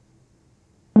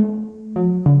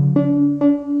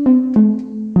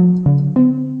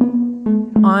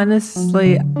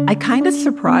honestly, I kind of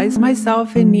surprised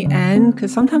myself in the end,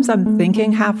 because sometimes I'm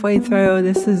thinking halfway through,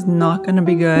 this is not going to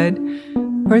be good.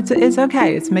 Or it's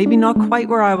okay. It's maybe not quite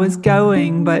where I was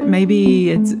going, but maybe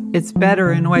it's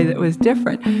better in a way that was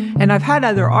different. And I've had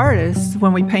other artists,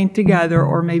 when we paint together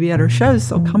or maybe at our shows,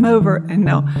 they'll come over and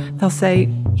they'll say,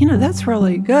 that's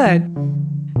really good.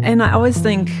 And I always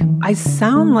think I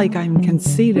sound like I'm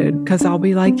conceited, because I'll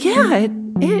be like, yeah,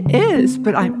 it is,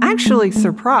 but I'm actually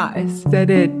surprised that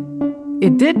it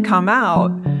did come out.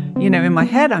 In my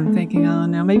head, I'm thinking, oh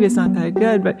no, maybe it's not that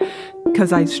good, but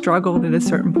because I struggled at a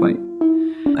certain point.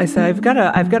 I said, I've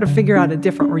got to figure out a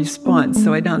different response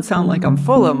so I don't sound like I'm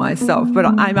full of myself. But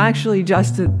I'm actually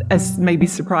just as maybe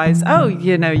surprised. Oh,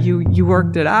 you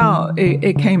worked it out.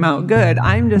 It came out good.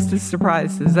 I'm just as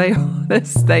surprised as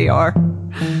they are.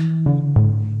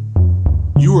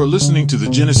 You are listening to the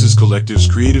Genesis Collective's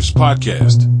Creatives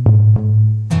Podcast.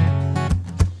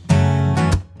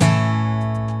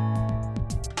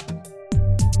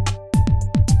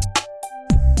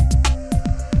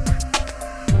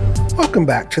 Welcome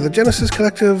back to the Genesis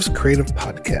Collective's Creative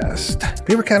Podcast,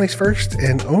 Beaver County's first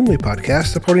and only podcast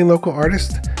supporting local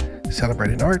artists,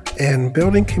 celebrating art, and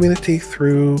building community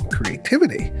through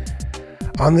creativity.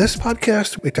 On this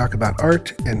podcast, we talk about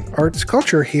art and arts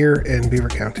culture here in Beaver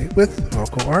County with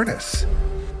local artists.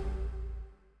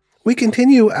 We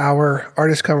continue our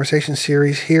artist conversation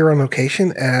series here on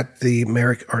location at the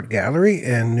Merrick Art Gallery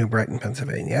in New Brighton,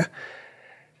 Pennsylvania.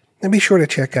 And be sure to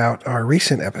check out our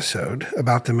recent episode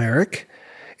about the Merrick.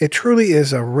 It truly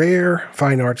is a rare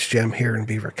fine arts gem here in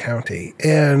Beaver County.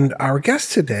 And our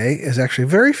guest today is actually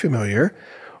very familiar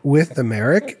with the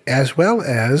Merrick, as well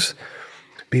as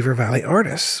Beaver Valley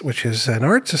Artists, which is an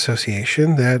arts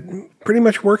association that pretty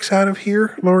much works out of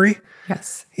here, Laurie?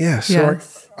 Yes. Yes. So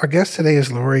our guest today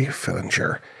is Laurie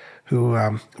Fillinger,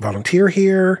 who volunteer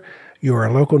here. You're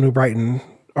a local New Brighton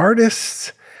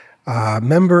artist,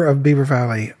 member of Beaver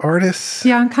Valley Artists.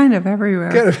 Yeah, I'm kind of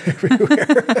everywhere.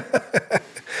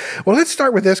 Well, let's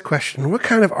start with this question. What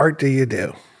kind of art do you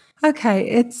do? Okay,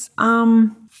 it's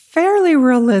fairly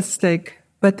realistic,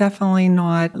 but definitely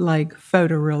not like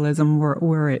photorealism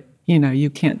where it, you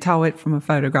can't tell it from a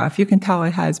photograph. You can tell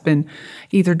it has been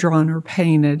either drawn or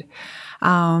painted.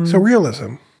 So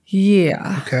realism.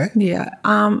 Yeah. Okay. Yeah.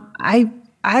 I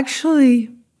actually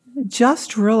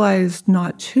just realized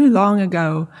not too long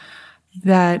ago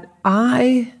that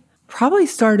I probably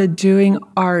started doing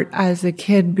art as a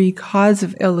kid because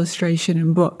of illustration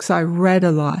in books. I read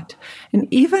a lot. And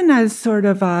even as sort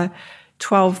of a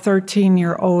 12,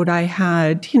 13-year-old, I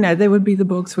had, they would be the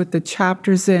books with the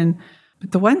chapters in.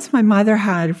 But the ones my mother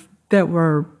had that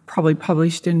were probably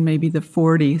published in maybe the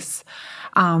 40s,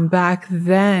 back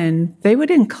then, they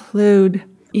would include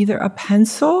either a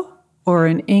pencil or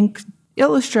an ink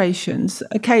illustrations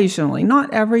occasionally,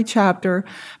 not every chapter,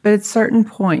 but at certain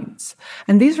points.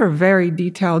 And these were very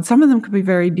detailed. Some of them could be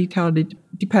very detailed,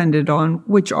 depended on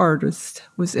which artist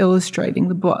was illustrating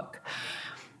the book.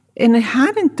 And it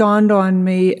hadn't dawned on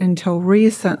me until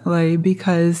recently,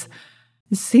 because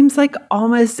it seems like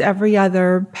almost every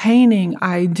other painting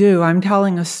I do, I'm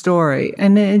telling a story.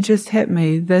 And it just hit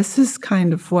me. This is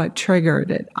kind of what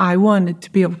triggered it. I wanted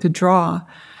to be able to draw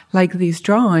like these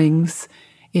drawings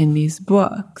in these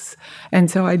books. And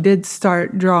so I did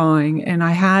start drawing, and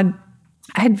I had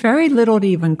very little to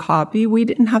even copy. We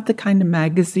didn't have the kind of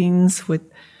magazines with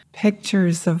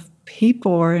pictures of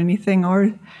people or anything.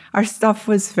 Our stuff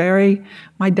was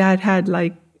my dad had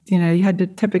you had the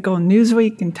typical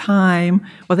Newsweek and Time.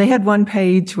 Well, they had one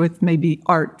page with maybe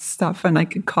art stuff, and I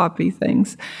could copy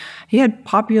things. He had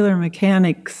Popular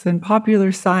Mechanics and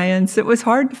Popular Science. It was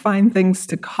hard to find things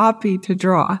to copy to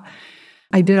draw.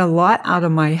 I did a lot out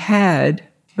of my head,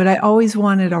 but I always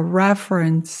wanted a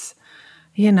reference.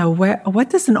 What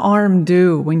does an arm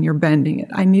do when you're bending it?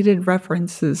 I needed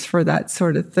references for that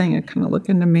sort of thing. I kind of look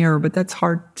in the mirror, but that's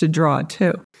hard to draw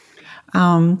too.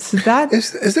 So that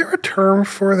is there a term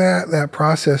for that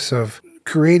process of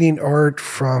creating art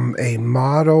from a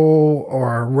model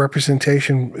or a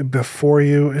representation before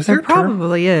you? Is there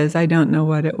probably is. I don't know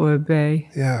what it would be.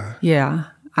 Yeah. Yeah.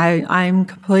 I'm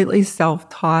completely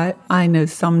self-taught. I know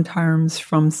some terms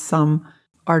from some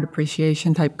art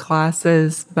appreciation type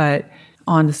classes, but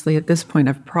honestly, at this point,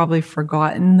 I've probably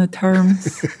forgotten the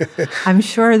terms. I'm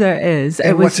sure there is.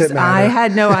 And what's it matter? I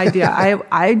had no idea.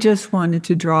 I just wanted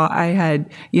to draw. I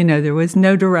had, there was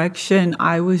no direction.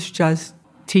 I was just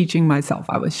teaching myself.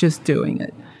 I was just doing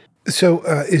it. So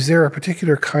is there a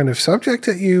particular kind of subject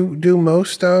that you do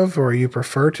most of, or you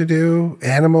prefer to do?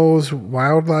 Animals,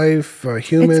 wildlife,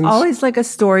 humans? It's always like a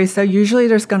story. So usually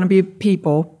there's going to be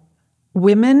people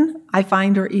women, I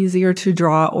find, are easier to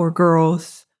draw, or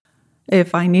girls.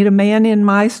 If I need a man in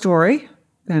my story,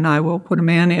 then I will put a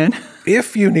man in.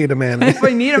 If you need a man. If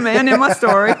I need a man in my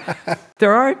story,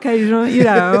 there are occasional,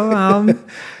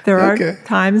 there are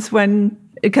times when,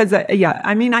 because,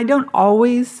 I don't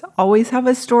always have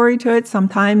a story to it.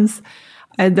 Sometimes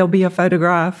there'll be a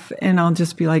photograph and I'll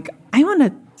just be like, I want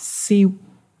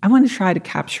to try to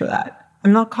capture that.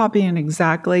 I'm not copying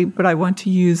exactly, but I want to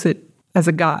use it as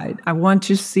a guide. I want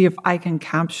to see if I can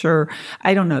capture,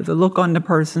 I don't know, the look on the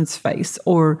person's face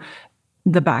or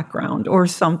the background or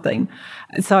something.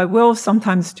 So I will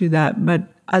sometimes do that, but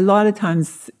a lot of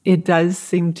times it does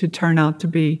seem to turn out to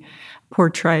be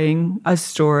portraying a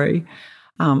story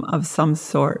of some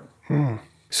sort.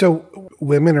 So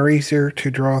women are easier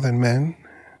to draw than men?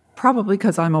 Probably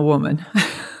because I'm a woman.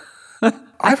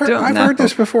 I've heard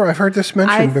this before. I've heard this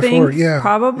mentioned before.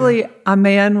 Probably a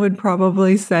man would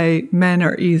probably say men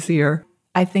are easier.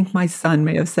 I think my son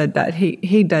may have said that.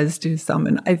 He does do some,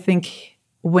 and I think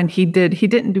when he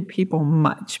didn't do people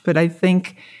much, but I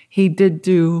think he did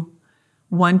do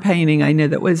one painting I knew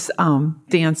that was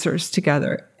dancers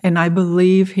together. And I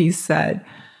believe he said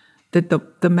that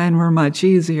the men were much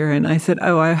easier. And I said,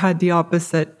 oh, I had the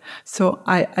opposite. So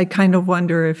I kind of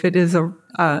wonder if it is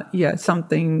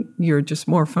something you're just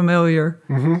more familiar.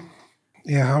 Mm-hmm.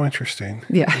 Yeah, how interesting.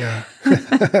 Yeah.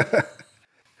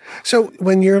 So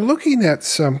when you're looking at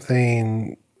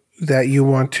something that you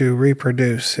want to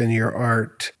reproduce in your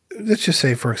art, let's just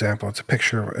say, for example, it's a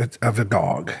picture of a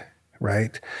dog,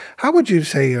 right? How would you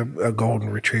say a golden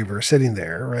retriever sitting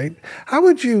there, right? How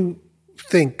would you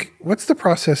think, what's the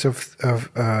process of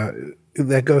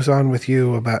that goes on with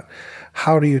you about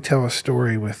how do you tell a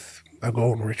story with a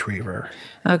golden retriever?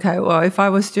 Okay, well, if I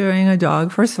was doing a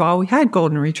dog, first of all, we had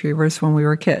golden retrievers when we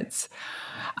were kids.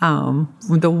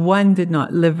 The one did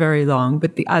not live very long,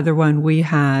 but the other one we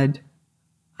had,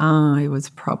 I was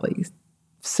probably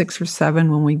 6 or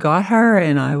 7 when we got her,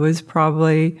 and I was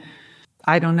probably,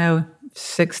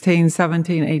 16,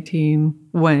 17, 18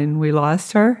 when we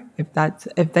lost her,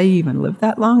 if they even lived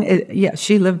that long.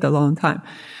 She lived a long time.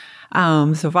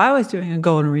 So if I was doing a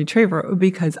golden retriever, it would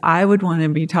be because I would want to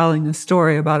be telling a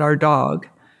story about our dog.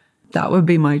 That would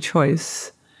be my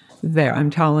choice there. I'm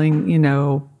telling,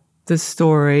 the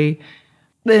story.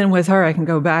 Then with her, I can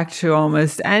go back to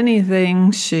almost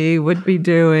anything she would be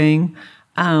doing.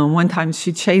 One time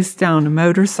she chased down a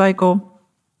motorcycle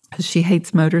because she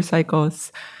hates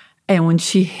motorcycles. And when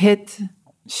she hit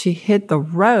the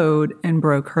road and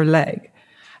broke her leg.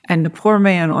 And the poor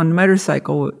man on the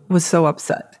motorcycle was so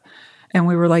upset. And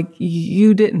we were like,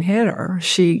 you didn't hit her.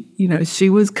 She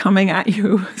was coming at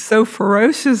you so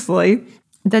ferociously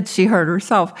that she hurt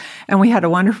herself. And we had a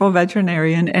wonderful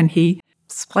veterinarian, and he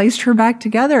spliced her back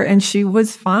together, and she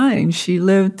was fine. She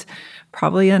lived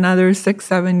probably another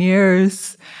 6-7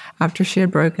 years after she had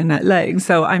broken that leg.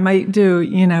 So I might do,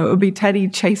 it would be Teddy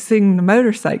chasing the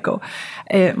motorcycle.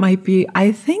 It might be,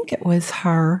 I think it was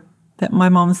her that my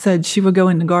mom said she would go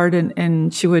in the garden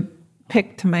and she would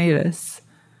pick tomatoes.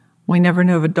 We never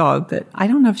knew of a dog that, I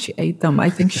don't know if she ate them. I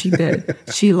think she did.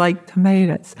 She liked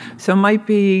tomatoes. So it might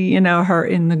be, her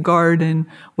in the garden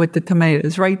with the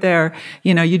tomatoes right there.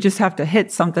 You just have to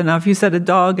hit something. Now, if you said a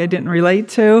dog I didn't relate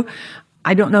to,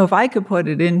 I don't know if I could put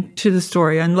it into the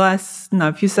story unless,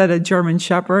 if you said a German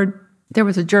Shepherd, there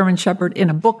was a German Shepherd in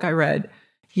a book I read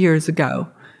years ago.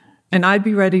 And I'd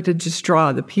be ready to just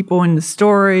draw the people in the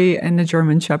story and the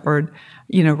German Shepherd,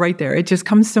 right there. It just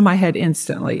comes to my head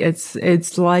instantly.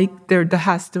 It's like there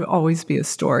has to always be a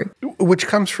story. Which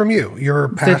comes from you,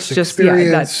 your past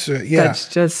experience. That's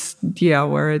just,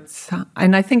 where it's,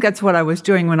 and I think that's what I was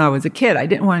doing when I was a kid. I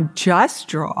didn't want to just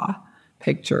draw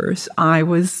pictures. It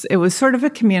was sort of a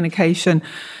communication.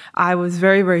 I was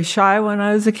very, very shy when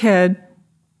I was a kid.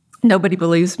 Nobody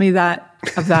believes me of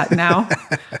that now.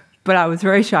 But I was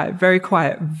very shy, very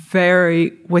quiet,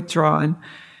 very withdrawn.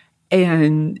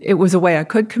 And it was a way I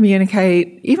could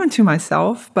communicate, even to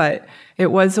myself, but it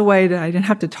was a way that I didn't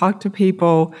have to talk to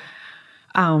people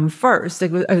first.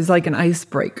 It was like an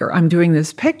icebreaker. I'm doing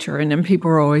this picture, and then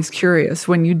people are always curious.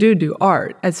 When you do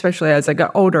art, especially as I got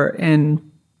older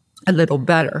and a little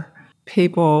better,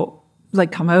 people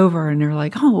come over and they're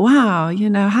like, oh, wow,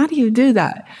 how do you do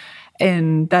that?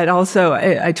 And that also,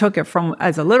 I took it from,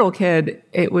 as a little kid,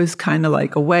 it was kind of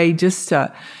like a way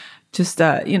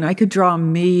I could draw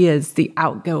me as the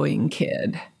outgoing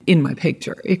kid in my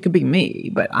picture. It could be me,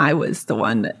 but I was the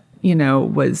one that,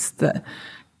 was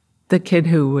the kid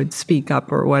who would speak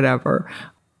up or whatever.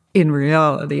 In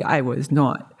reality, I was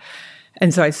not.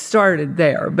 And so I started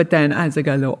there. But then as I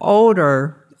got a little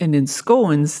older and in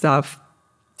school and stuff,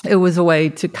 it was a way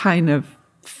to kind of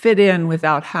fit in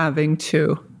without having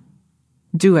to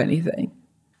do anything,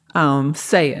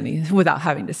 without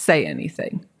having to say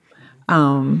anything.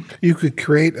 You could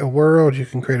create a world, you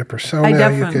can create a persona. I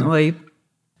definitely,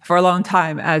 for a long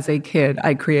time as a kid,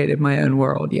 I created my own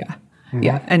world. Yeah. Mm-hmm.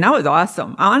 Yeah. And that was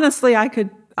awesome. Honestly, I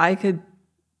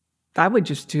would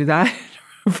just do that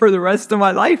for the rest of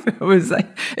my life. It was like,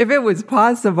 if it was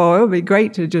possible, it would be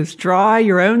great to just draw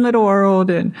your own little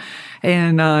world and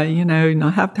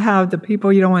not have to have the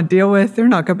people you don't want to deal with. They're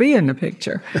not going to be in the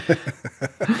picture.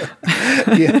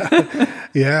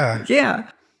 Yeah. Yeah.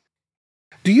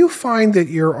 Do you find that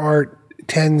your art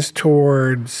tends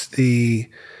towards the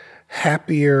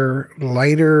happier,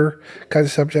 lighter kind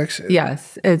of subjects?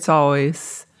 Yes, it's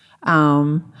always.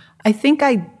 I think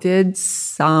I did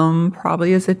some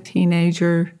probably as a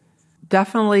teenager,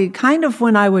 definitely kind of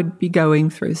when I would be going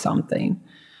through something,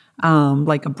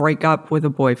 like a breakup with a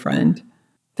boyfriend.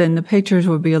 Then the pictures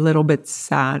would be a little bit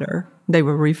sadder. They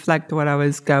would reflect what I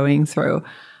was going through.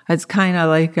 It's kind of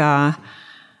like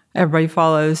everybody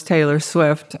follows Taylor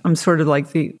Swift. I'm sort of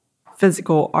like the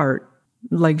physical art,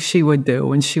 like she would do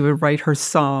when she would write her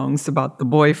songs about the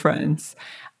boyfriends.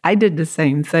 I did the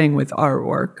same thing with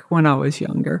artwork when I was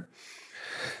younger.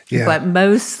 Yeah. But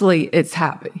mostly it's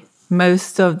happy.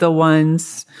 Most of the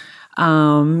ones,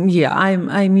 I'm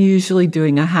usually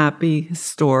doing a happy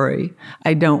story.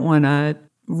 I don't want to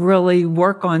really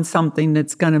work on something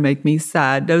that's going to make me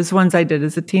sad. Those ones I did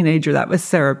as a teenager, that was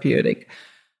therapeutic.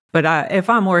 But if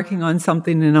I'm working on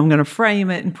something and I'm going to frame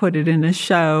it and put it in a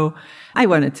show, I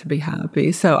want it to be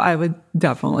happy. So I would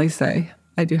definitely say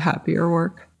I do happier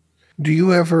work. Do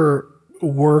you ever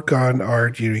work on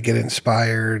art? You get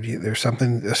inspired. There's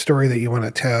a story that you want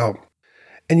to tell.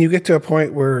 And you get to a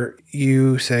point where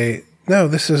you say, no,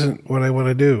 this isn't what I want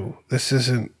to do. This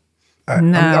isn't,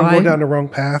 I'm going down the wrong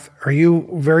path. Are you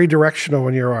very directional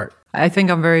in your art? I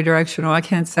think I'm very directional. I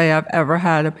can't say I've ever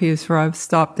had a piece where I've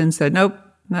stopped and said, nope.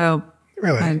 No.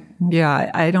 Really?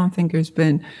 I don't think there's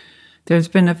been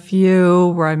a few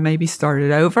where I maybe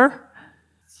started over.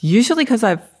 Usually because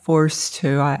I've forced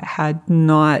to. I had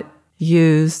not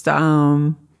used,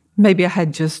 maybe I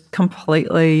had just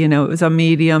completely, it was a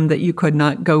medium that you could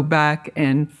not go back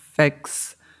and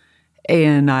fix.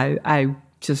 And I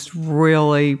just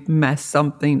really messed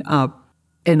something up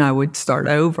and I would start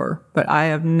over. But I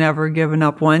have never given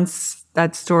up once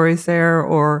that story's there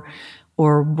or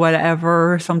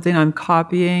whatever, something I'm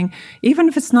copying, even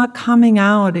if it's not coming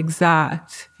out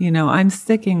exact, I'm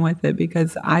sticking with it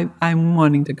because I'm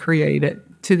wanting to create it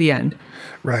to the end.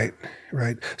 Right.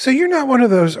 So you're not one of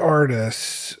those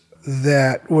artists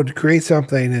that would create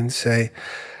something and say,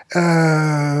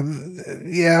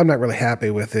 I'm not really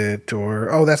happy with it,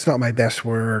 or, oh, that's not my best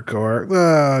work, or,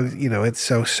 it's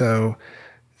so-so.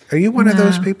 Are you one of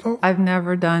those people? I've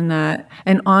never done that.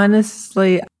 And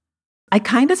honestly, I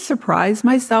kind of surprise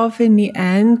myself in the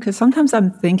end because sometimes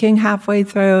I'm thinking halfway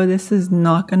through, this is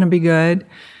not going to be good.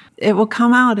 It will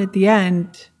come out at the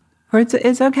end where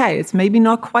it's okay. It's maybe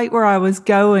not quite where I was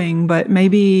going, but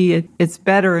maybe it's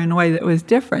better in a way that was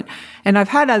different. And I've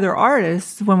had other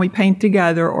artists, when we paint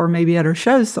together or maybe at our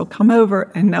shows, they'll come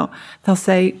over and they'll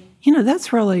say,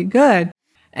 that's really good.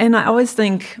 And I always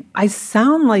think I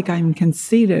sound like I'm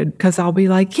conceited because I'll be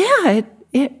like, yeah,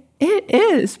 it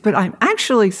is, but I'm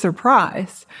actually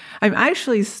surprised. I'm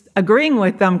actually agreeing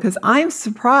with them because I'm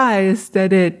surprised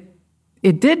that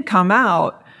it did come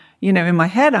out. In my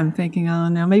head, I'm thinking, oh,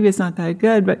 no, maybe it's not that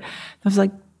good. But I was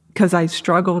like, because I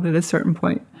struggled at a certain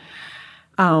point.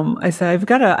 I said, I've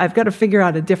got to figure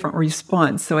out a different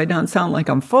response so I don't sound like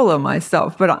I'm full of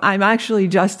myself. But I'm actually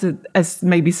just as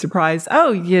maybe surprised.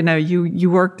 Oh, you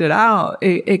worked it out.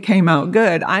 It came out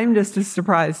good. I'm just as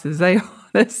surprised as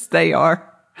they are.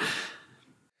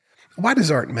 Why does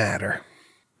art matter?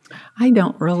 I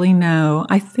don't really know.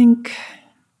 I think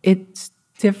it's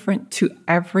different to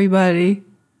everybody.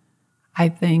 I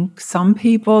think some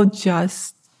people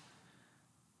just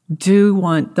do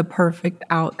want the perfect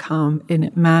outcome, and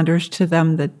it matters to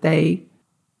them that they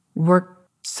work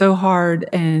so hard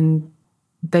and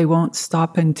they won't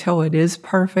stop until it is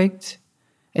perfect,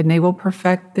 and they will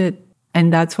perfect it,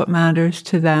 and that's what matters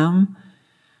to them.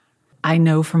 I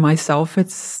know for myself,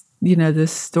 it's,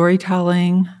 this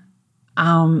storytelling.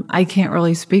 I can't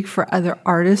really speak for other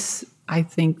artists. I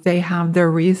think they have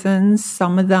their reasons.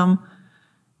 Some of them,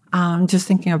 just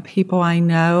thinking of people I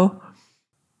know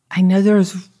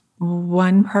there's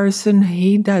one person,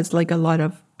 he does like a lot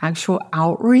of actual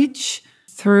outreach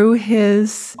through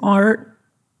his art.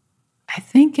 I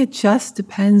think it just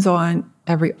depends on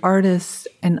every artist.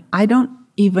 And I don't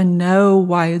even know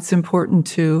why it's important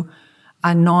to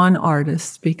a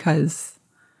non-artist because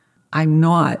I'm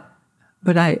not.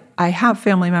 But I have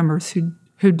family members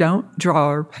who don't draw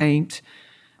or paint.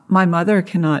 My mother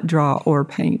cannot draw or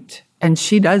paint, and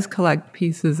she does collect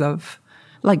pieces of,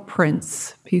 like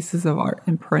prints, pieces of art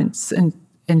and prints,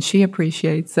 and she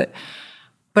appreciates it.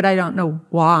 But I don't know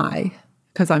why,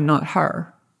 because I'm not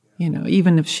her.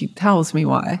 Even if she tells me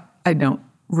why, I don't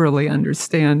really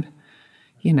understand,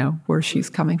 where she's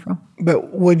coming from.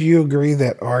 But would you agree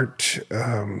that art,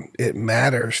 it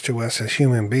matters to us as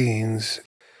human beings,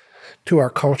 to our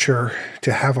culture,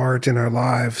 to have art in our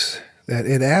lives, that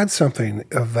it adds something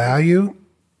of value?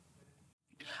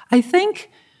 I think,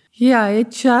 yeah,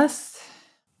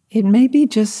 it maybe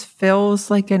just feels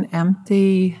like an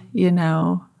empty,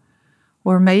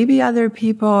 or maybe other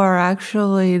people are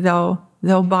actually, they'll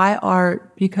buy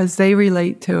art because they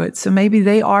relate to it. So maybe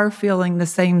they are feeling the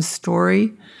same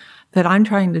story that I'm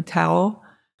trying to tell.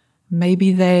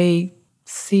 Maybe they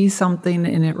see something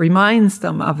and it reminds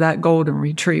them of that golden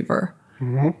retriever.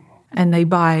 Mm-hmm. And they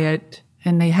buy it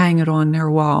and they hang it on their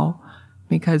wall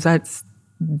because that's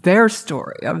their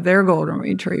story of their golden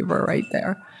retriever right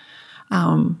there.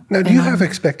 Now, do you have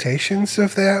expectations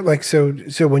of that? Like, so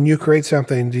when you create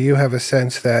something, do you have a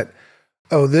sense that,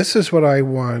 oh, this is what I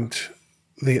want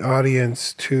the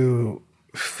audience to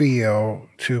feel,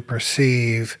 to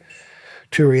perceive,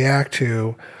 to react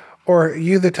to? Or are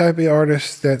you the type of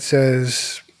artist that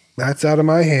says, that's out of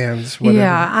my hands, whatever?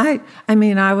 Yeah, I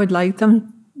mean, I would like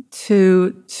them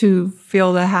to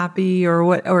feel the happy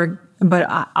but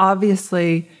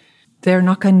obviously they're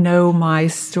not going to know my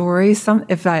story.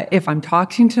 If I'm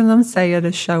talking to them, say at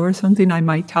a show or something, I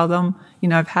might tell them,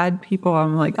 I've had people,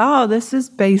 I'm like, oh, this is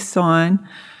based on,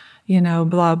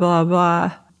 blah, blah,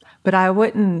 blah. But I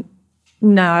wouldn't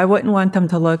want them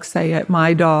to look, say, at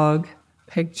my dog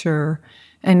picture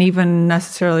and even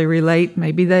necessarily relate.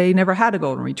 Maybe they never had a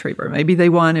golden retriever. Maybe they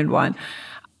wanted one.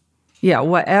 Yeah,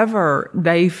 whatever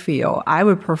they feel, I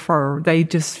would prefer they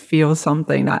just feel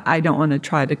something. I don't want to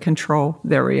try to control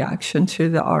their reaction to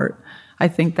the art. I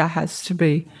think that has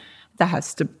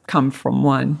to come from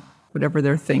one, whatever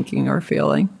they're thinking or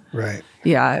feeling. Right.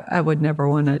 Yeah, I would never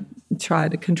want to try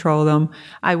to control them.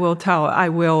 I will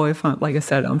if I'm, like I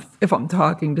said, if I'm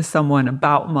talking to someone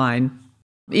about mine,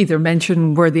 either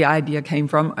mention where the idea came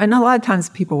from. And a lot of times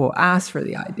people will ask where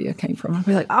the idea came from. I'll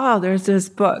be like, oh, there's this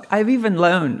book. I've even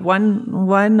loaned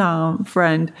one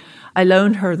friend, I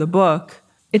loaned her the book.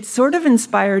 It sort of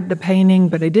inspired the painting,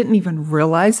 but I didn't even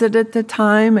realize it at the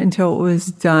time until it was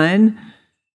done,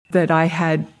 that I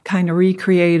had kind of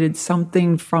recreated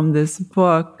something from this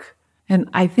book. And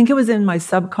I think it was in my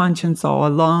subconscious all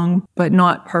along, but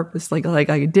not purposely. Like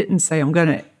I didn't say, I'm going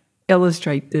to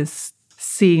illustrate this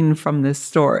scene from this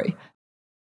story.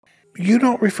 You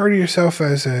don't refer to yourself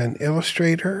as an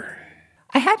illustrator?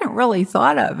 I hadn't really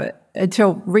thought of it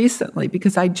until recently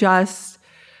because I just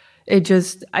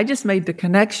made the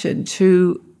connection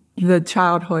to the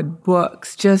childhood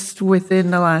books just within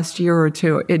the last year or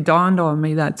two. It dawned on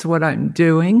me that's what I'm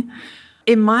doing.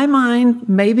 In my mind,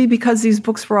 maybe because these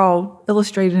books were all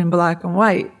illustrated in black and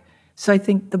white, so I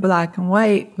think the black and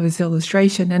white was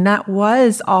illustration, and that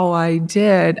was all I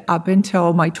did up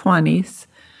until my 20s.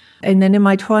 And then in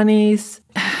my 20s,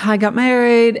 I got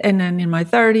married, and then in my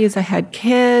 30s, I had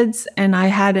kids, and I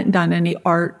hadn't done any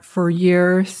art for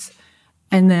years.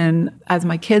 And then as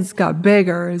my kids got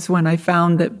bigger is when I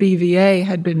found that BVA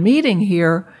had been meeting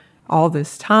here all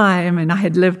this time, and I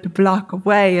had lived a block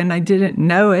away, and I didn't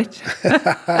know it.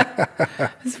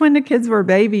 Because when the kids were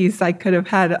babies, I could have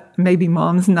had maybe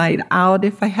mom's night out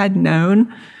if I had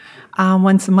known.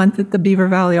 Once a month at the Beaver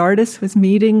Valley Artists was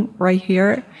meeting right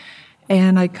here,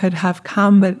 and I could have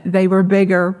come, but they were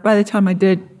bigger. By the time I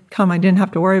did come, I didn't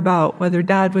have to worry about whether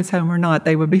Dad was home or not.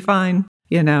 They would be fine,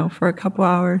 for a couple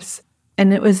hours.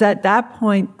 And it was at that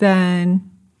point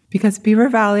then, because Beaver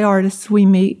Valley Artists, we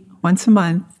meet once a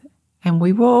month, and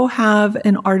we will have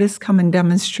an artist come and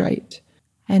demonstrate.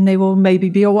 And they will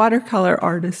maybe be a watercolor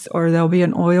artist, or they'll be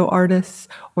an oil artist,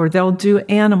 or they'll do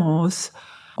animals,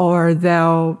 or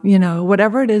they'll,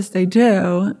 whatever it is they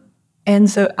do. And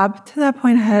so up to that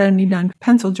point, I had only done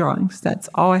pencil drawings. That's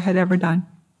all I had ever done.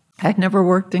 I had never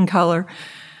worked in color.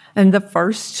 And the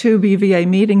first two BVA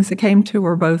meetings I came to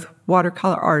were both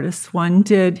watercolor artists. One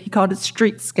he called it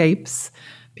streetscapes,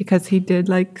 because he did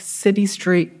like city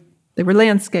street. They were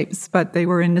landscapes, but they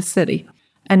were in the city.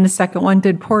 And the second one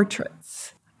did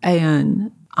portraits.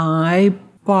 And I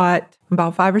bought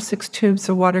about 5 or 6 tubes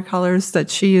of watercolors that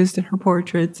she used in her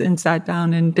portraits and sat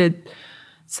down and did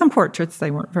some portraits.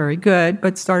 They weren't very good,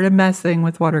 but started messing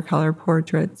with watercolor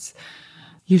portraits.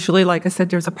 Usually, like I said,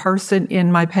 there's a person in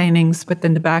my paintings, but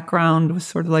then the background was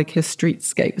sort of like his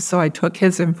streetscape. So I took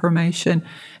his information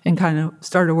and kind of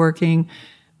started working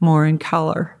more in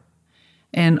color.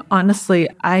 And honestly,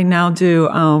 I now do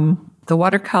the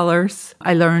watercolors.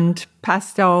 I learned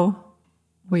pastel.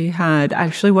 We had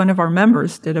actually one of our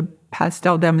members did a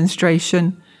pastel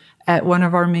demonstration at one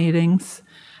of our meetings.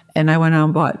 And I went out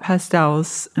and bought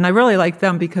pastels. And I really like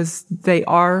them because they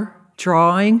are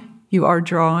drawing. You are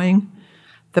drawing.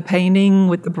 The painting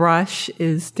with the brush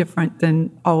is different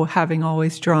than having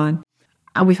always drawn.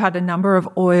 We've had a number of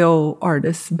oil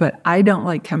artists, but I don't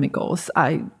like chemicals.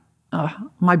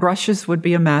 My brushes would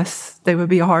be a mess. They would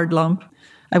be a hard lump.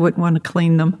 I wouldn't want to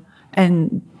clean them.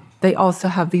 And they also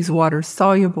have these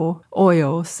water-soluble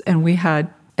oils. And we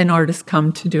had an artist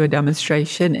come to do a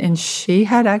demonstration, and she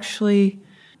had actually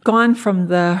gone from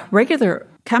the regular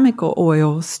chemical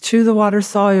oils to the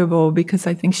water-soluble because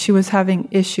I think she was having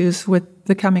issues with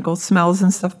the chemical smells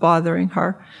and stuff bothering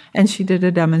her. And she did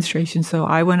a demonstration. So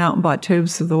I went out and bought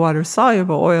tubes of the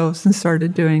water-soluble oils and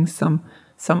started doing some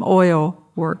oil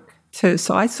work too.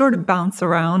 So I sort of bounce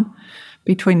around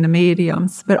between the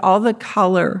mediums. But all the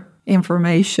color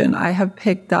information I have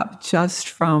picked up just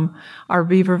from our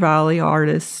Beaver Valley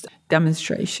artist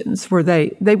demonstrations where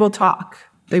they will talk.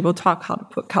 They will talk how to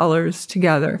put colors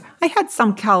together. I had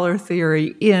some color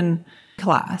theory in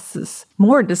classes,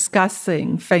 more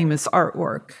discussing famous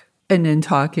artwork and then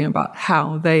talking about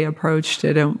how they approached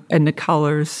it and the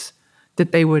colors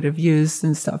that they would have used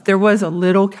and stuff. There was a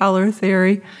little color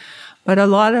theory, but a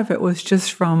lot of it was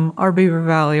just from our Beaver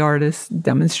Valley artist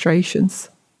demonstrations.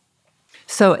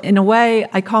 So in a way,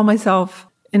 I call myself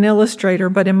an illustrator,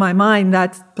 but in my mind,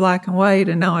 that's black and white,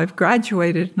 and now I've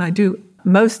graduated and I do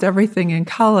most everything in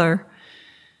color.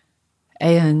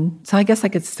 And so I guess I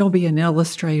could still be an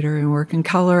illustrator and work in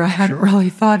color. I hadn't really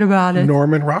thought about it.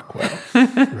 Norman Rockwell,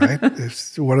 right?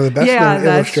 It's one of the best known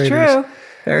illustrators. Yeah, that's true.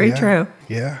 Very true.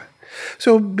 Yeah.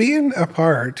 So being a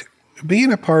part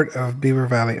of Beaver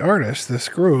Valley Artists, this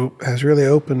group has really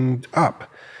opened up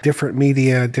different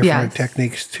media, different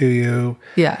techniques to you.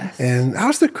 Yes. And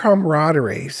how's the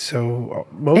camaraderie? So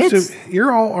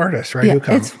you're all artists, right? Yeah, Who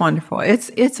come? it's wonderful.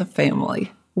 It's a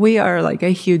family. We are like a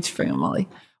huge family.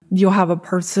 You'll have a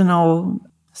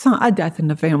death in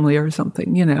the family or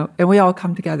something, and we all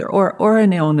come together, or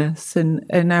an illness, and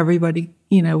everybody,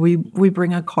 we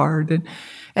bring a card and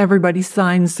everybody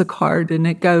signs the card and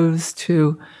it goes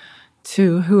to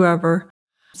whoever.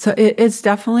 So it's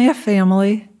definitely a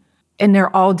family. And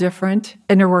they're all different,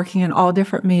 and they're working in all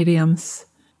different mediums.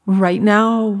 Right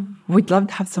now, we'd love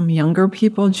to have some younger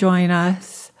people join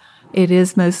us. It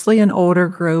is mostly an older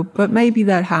group, but maybe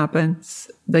that happens.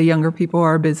 The younger people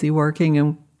are busy working,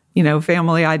 and,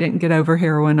 family I didn't get over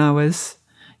here when I was,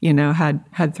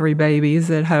 had 3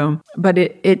 babies at home. But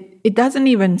it doesn't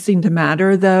even seem to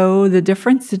matter, though. The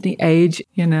difference in the age,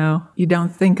 you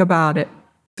don't think about it.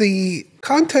 The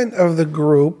content of the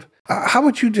group, how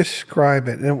would you describe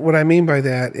it? And what I mean by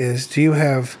that is, do you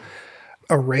have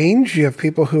a range? You have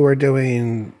people who are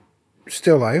doing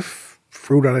still life,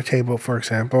 fruit on a table, for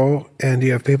example, and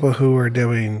you have people who are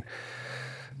doing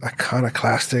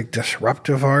iconoclastic,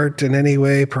 disruptive art in any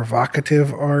way,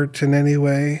 provocative art in any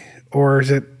way, or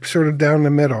is it sort of down the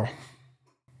middle?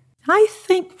 I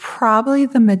think probably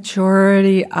the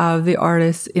majority of the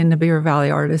artists in the Beaver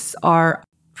Valley artists are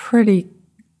pretty,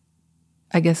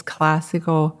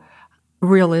 classical,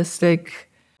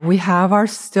 realistic. We have our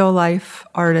still life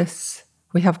artists.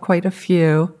 We have quite a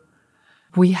few.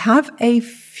 We have a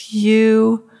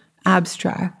few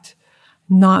abstract,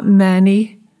 not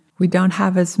many. We don't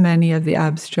have as many of the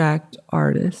abstract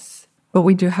artists, but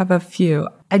we do have a few.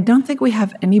 I don't think we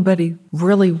have anybody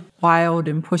really wild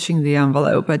and pushing the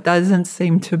envelope. It doesn't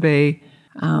seem to be.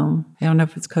 I don't know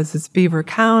if it's because it's Beaver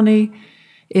County.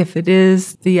 If it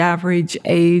is, the average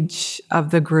age of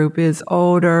the group is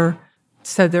older.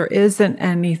 So there isn't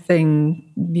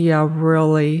anything,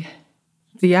 really.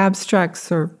 The abstracts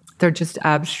they're just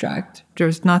abstract.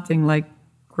 There's nothing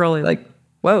really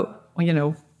whoa,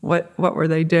 what were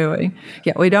they doing?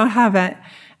 Yeah, we don't have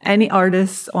any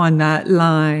artists on that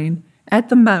line at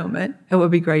the moment. It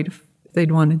would be great if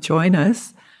they'd want to join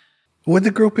us. Would the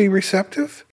group be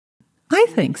receptive? I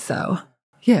think so.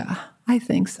 Yeah, I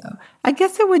think so. I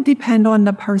guess it would depend on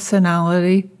the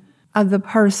personality of the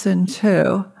person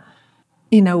too.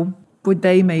 Would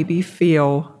they maybe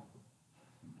feel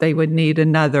they would need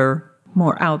another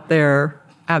more out there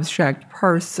abstract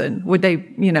person? Would they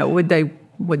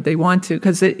want to?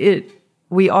 Because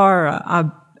we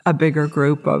are a bigger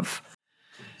group of,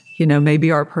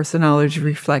 maybe our personalities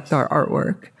reflect our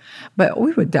artwork, but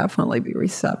we would definitely be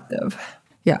receptive.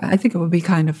 Yeah, I think it would be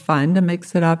kind of fun to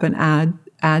mix it up and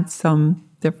add some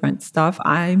different stuff.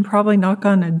 I'm probably not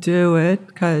going to do it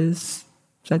because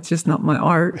that's just not my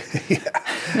art.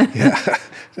 Yeah.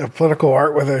 A political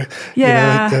art with a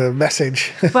the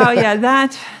message. Well, yeah,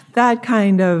 that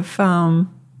kind of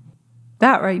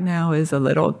that right now is a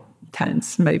little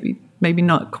tense. Maybe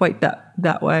not quite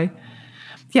that way.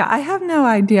 Yeah, I have no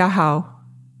idea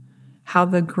how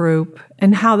the group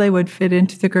and how they would fit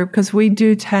into the group, because we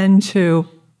do tend to,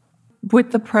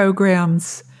 with the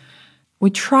programs, we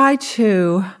try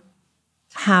to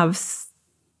have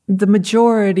the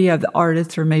majority of the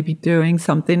artists are maybe doing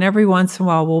something. Every once in a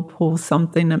while, we'll pull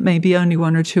something that maybe only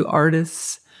one or two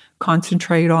artists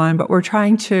concentrate on, but we're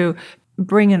trying to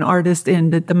bring an artist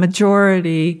in that the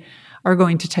majority are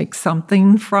going to take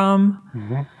something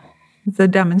from the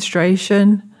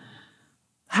demonstration.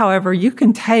 However, you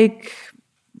can take,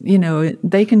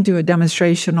 they can do a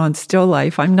demonstration on still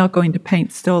life. I'm not going to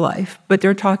paint still life, but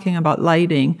they're talking about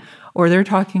lighting, or they're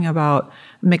talking about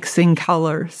mixing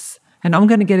colors. And I'm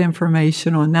going to get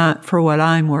information on that for what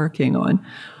I'm working on.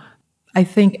 I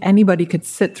think anybody could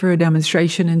sit through a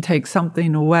demonstration and take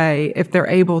something away if they're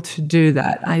able to do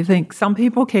that. I think some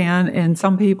people can, and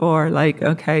some people are like,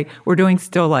 okay, we're doing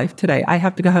still life today. I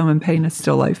have to go home and paint a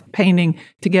still life painting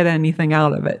to get anything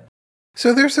out of it.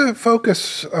 So there's a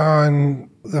focus on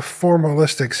the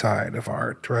formalistic side of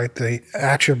art, right? The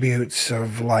attributes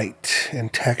of light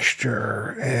and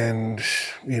texture and,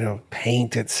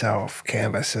 paint itself,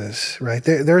 canvases, right?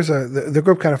 The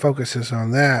group kind of focuses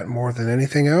on that more than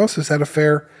anything else. Is that a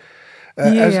fair,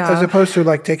 as opposed to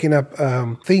like taking up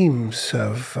themes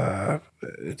of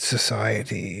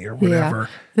society or whatever?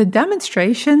 Yeah. The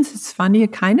demonstrations, it's funny,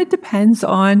 it kind of depends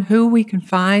on who we can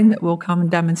find that will come and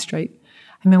demonstrate.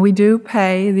 I mean, we do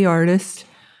pay the artist.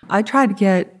 I try to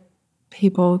get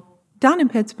people down in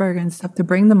Pittsburgh and stuff to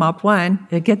bring them up. One,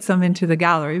 it gets them into the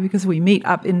gallery because we meet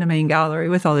up in the main gallery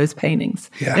with all those paintings.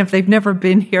 Yeah. And if they've never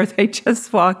been here, they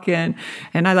just walk in.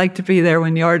 And I like to be there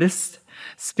when the artist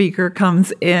speaker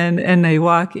comes in and they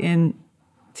walk in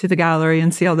to the gallery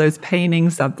and see all those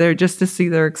paintings up there just to see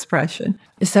their expression.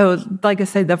 So, like I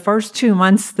said, the first 2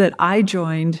 months that I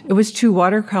joined, it was 2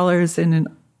 watercolors and an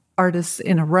artists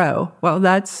in a row. Well,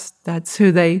 that's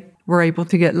who they were able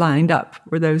to get lined up,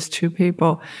 were those 2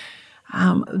 people.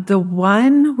 The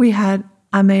one, we had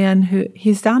a man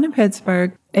he's down in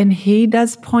Pittsburgh, and he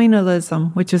does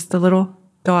pointillism, which is the little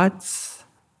dots,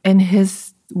 and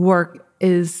his work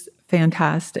is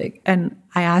fantastic. And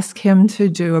I asked him to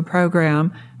do a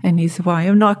program, and he said, well,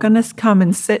 I'm not going to come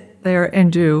and sit there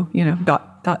and do,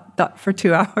 dot, dot, dot for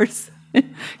 2 hours.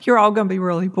 You're all going to be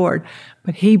really bored.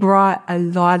 But he brought a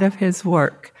lot of his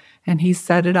work and he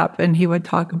set it up, and he would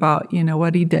talk about,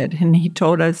 what he did. And he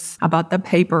told us about the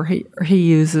paper he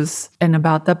uses, and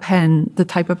about the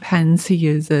type of pens he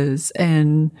uses,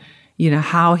 and,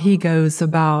 how he goes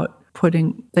about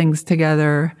putting things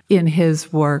together in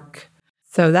his work.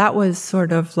 So that was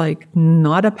sort of like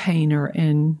not a painter.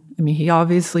 And I mean, he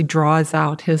obviously draws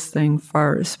out his thing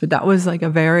first, but that was like a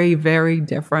very, very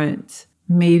different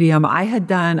medium. I had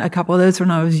done a couple of those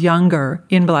when I was younger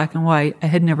in black and white. I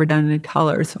had never done any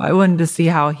color, so I wanted to see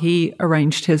how he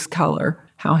arranged his color,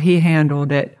 how he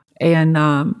handled it. And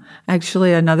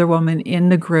actually another woman in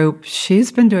the group,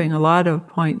 she's been doing a lot of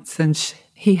points since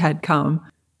he had come.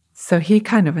 So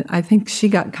I think she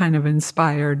got kind of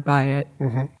inspired by it.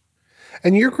 Mm-hmm.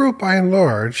 And your group, by and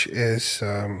large, is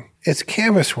it's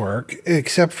canvas work,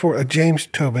 except for James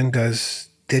Tobin does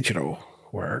digital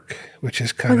work, which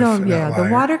is kind of an outlier.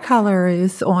 The watercolor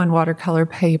is on watercolor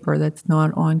paper that's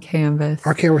not on canvas.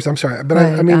 Or canvas, I'm sorry. But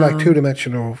I mean like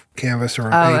 2-dimensional canvas or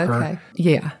paper. Okay.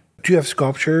 Yeah. Do you have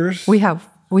sculptures? We have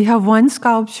one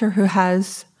sculptor who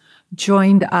has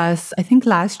joined us. I think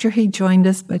last year he joined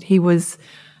us, but he was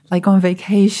like on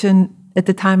vacation at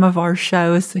the time of our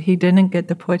show, so he didn't get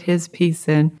to put his piece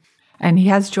in. And he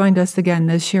has joined us again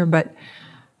this year, but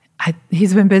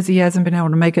he's been busy. He hasn't been able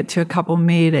to make it to a couple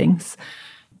meetings.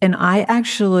 And I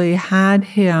actually had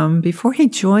him, before he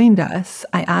joined us,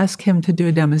 I asked him to do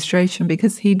a demonstration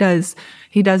because he does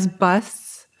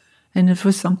busts. And this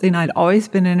was something I'd always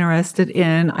been interested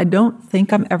in. I don't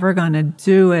think I'm ever going to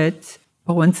do it.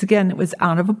 But once again, it was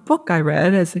out of a book I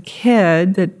read as a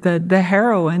kid that the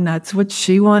heroine, that's what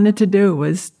she wanted to do,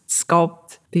 was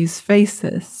sculpt these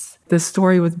faces. The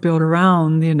story was built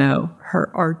around,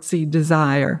 her artsy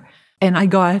desire. And I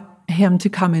got him to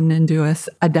come in and do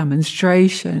a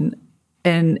demonstration.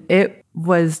 And it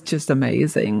was just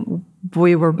amazing.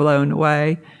 We were blown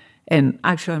away. And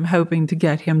actually, I'm hoping to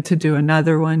get him to do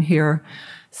another one here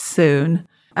soon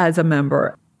as a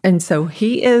member. And so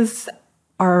he is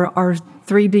our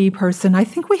 3D person. I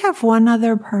think we have one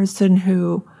other person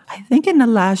who, I think in the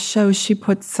last show, she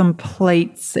put some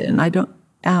plates in.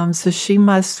 So she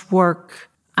must work.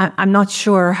 I'm not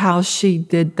sure how she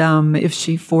did them, if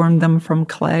she formed them from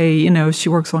clay, if she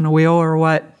works on a wheel or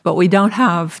what. But we don't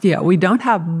have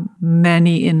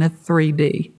many in the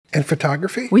 3D. And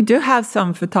photography? We do have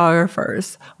some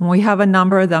photographers. We have a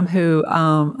number of them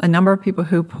a number of people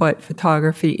who put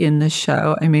photography in the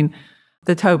show. I mean,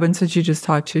 the Tobins that you just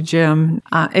talked to, Jim.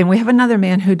 And we have another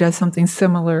man who does something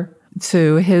similar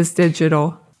to his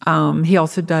digital. He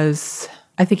also does,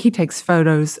 I think he takes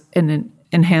photos and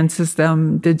enhances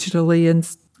them digitally. And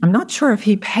I'm not sure if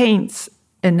he paints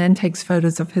and then takes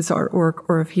photos of his artwork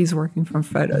or if he's working from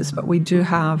photos. But we do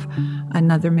have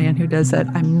another man who does that.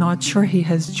 I'm not sure he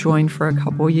has joined for a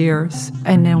couple years.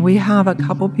 And then we have a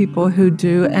couple people who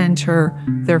do enter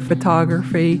their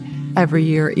photography every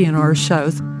year in our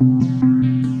shows.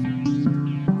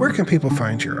 Where can people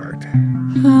find your art?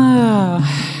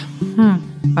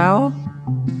 Well,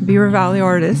 Beaver Valley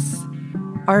Artists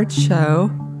Art Show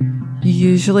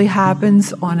usually happens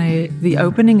the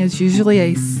opening is usually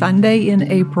a Sunday in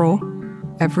April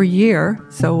every year.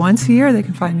 So once a year they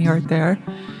can find the art there.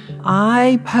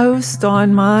 I post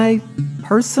on my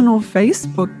personal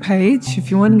Facebook page. If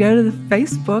you want to go to the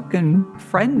Facebook and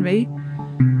friend me,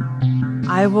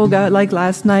 I will go. Like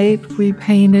last night, we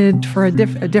painted for a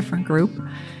different group.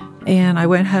 And I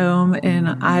went home and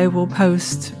I will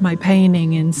post my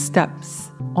painting in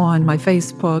steps on my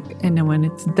Facebook. And then when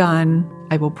it's done,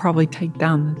 I will probably take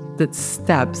down the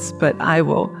steps, but I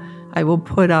will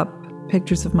put up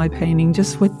pictures of my painting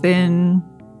just within,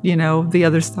 the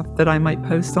other stuff that I might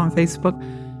post on Facebook.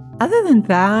 Other than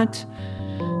that,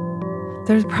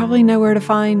 there's probably nowhere to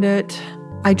find it.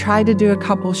 I tried to do a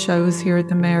couple shows here at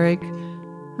the Merrick.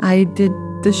 I did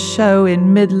the show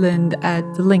in Midland at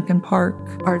the Lincoln Park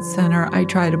Art Center. I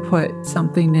try to put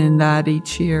something in that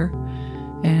each year.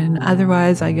 And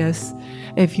otherwise, I guess,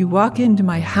 if you walk into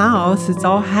my house, it's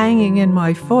all hanging in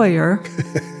my foyer.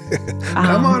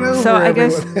 Come on over, so I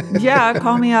everyone. guess,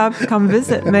 call me up, come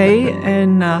visit me.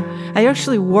 And I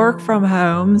actually work from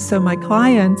home, so my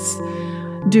clients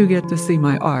do get to see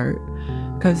my art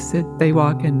because they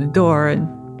walk in the door and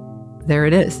there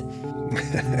it is.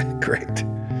 Great.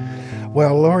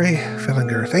 Well, Laurie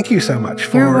Fillinger, thank you so much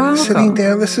for sitting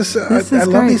down. This is I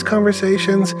love these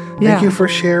conversations. Thank you for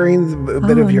sharing a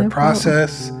bit of your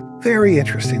process. Problem. Very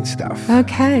interesting stuff.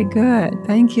 Okay, good.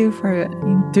 Thank you for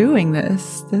doing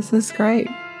this. This is great.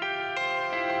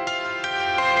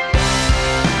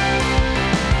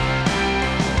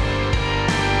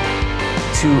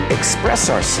 To express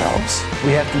ourselves,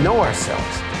 we have to know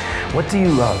ourselves. What do you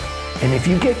love? And if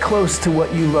you get close to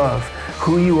what you love,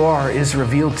 who you are is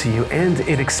revealed to you and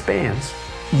it expands.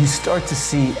 You start to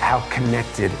see how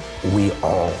connected we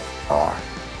all are.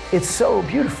 It's so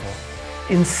beautiful.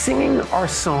 In singing our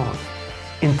song,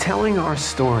 in telling our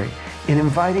story, in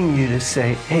inviting you to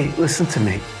say, hey, listen to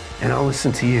me, and I'll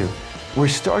listen to you, we're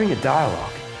starting a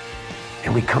dialogue.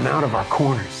 And we come out of our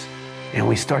corners and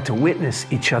we start to witness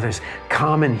each other's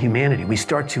common humanity. We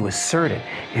start to assert it.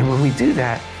 And when we do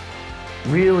that,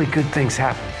 really good things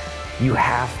happen. You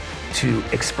have to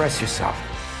express yourself.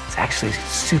 It's actually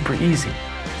super easy.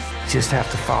 You just have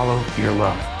to follow your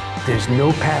love. There's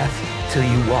no path till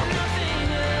you walk it.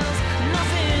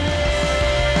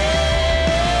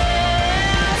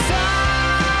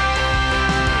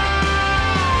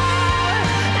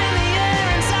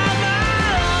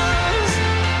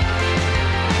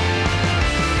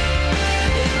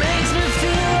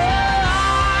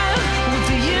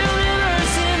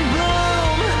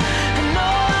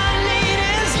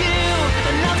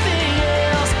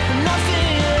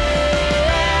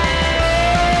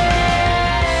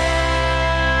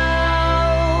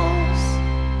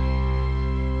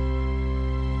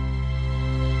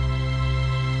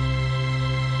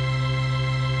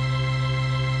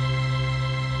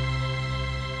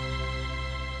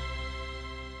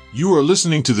 You are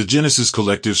listening to the Genesis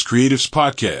Collective's Creatives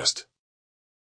Podcast.